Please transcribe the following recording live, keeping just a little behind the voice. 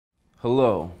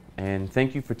Hello, and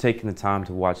thank you for taking the time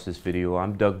to watch this video.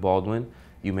 I'm Doug Baldwin.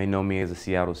 You may know me as a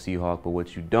Seattle Seahawk, but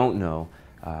what you don't know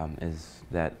is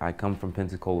that I come from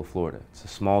Pensacola, Florida. It's a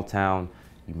small town.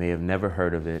 You may have never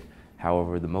heard of it.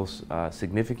 However, the most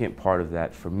significant part of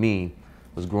that for me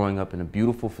was growing up in a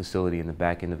beautiful facility in the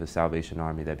back end of the Salvation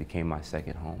Army that became my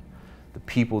second home. The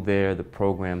people there, the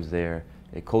programs there,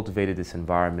 it cultivated this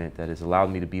environment that has allowed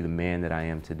me to be the man that I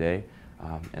am today.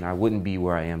 And I wouldn't be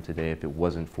where I am today if it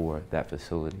wasn't for that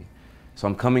facility. So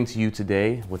I'm coming to you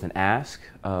today with an ask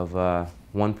of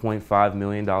 $1.5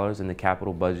 million in the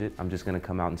capital budget. I'm just going to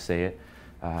come out and say it.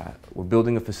 We're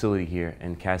building a facility here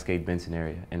in Cascade-Benson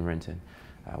area in Renton.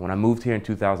 When I moved here in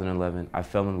 2011, I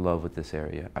fell in love with this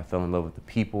area. I fell in love with the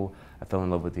people. I fell in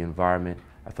love with the environment.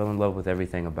 I fell in love with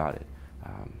everything about it.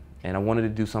 And I wanted to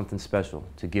do something special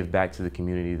to give back to the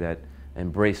community that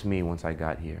embraced me once I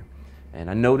got here. And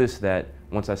I noticed that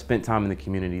once I spent time in the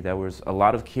community, there was a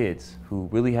lot of kids who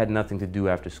really had nothing to do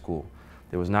after school.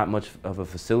 There was not much of a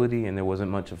facility and there wasn't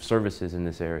much of services in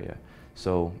this area.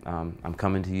 So I'm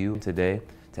coming to you today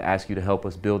to ask you to help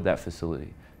us build that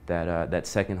facility, that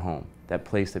second home, that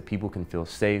place that people can feel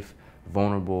safe,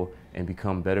 vulnerable, and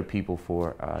become better people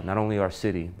for not only our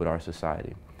city, but our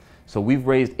society. So we've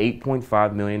raised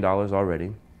 $8.5 million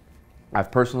already.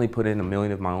 I've personally put in $1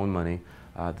 million of my own money.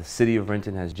 The city of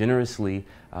Renton has generously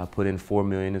put in $4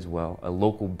 million as well. A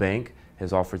local bank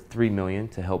has offered $3 million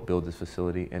to help build this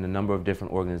facility, and a number of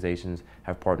different organizations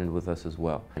have partnered with us as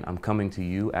well. And I'm coming to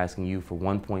you asking you for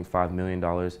 $1.5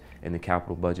 million in the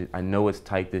capital budget. I know it's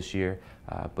tight this year,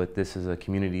 but this is a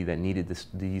community that needed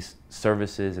these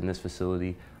services and this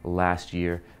facility last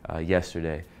year,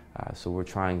 yesterday. So we're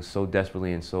trying so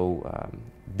desperately and so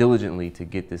diligently to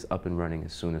get this up and running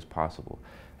as soon as possible.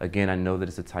 Again, I know that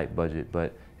it's a tight budget,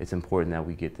 but it's important that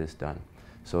we get this done.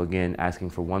 So again,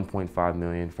 asking for $1.5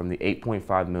 million. From the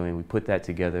 $8.5 million, we put that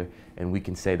together and we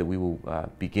can say that we will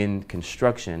begin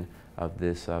construction of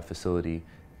this facility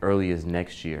early as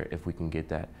next year if we can get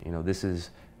that. You know, this is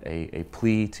a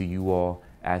plea to you all,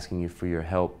 asking you for your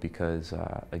help because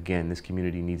again, this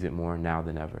community needs it more now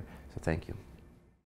than ever. So thank you.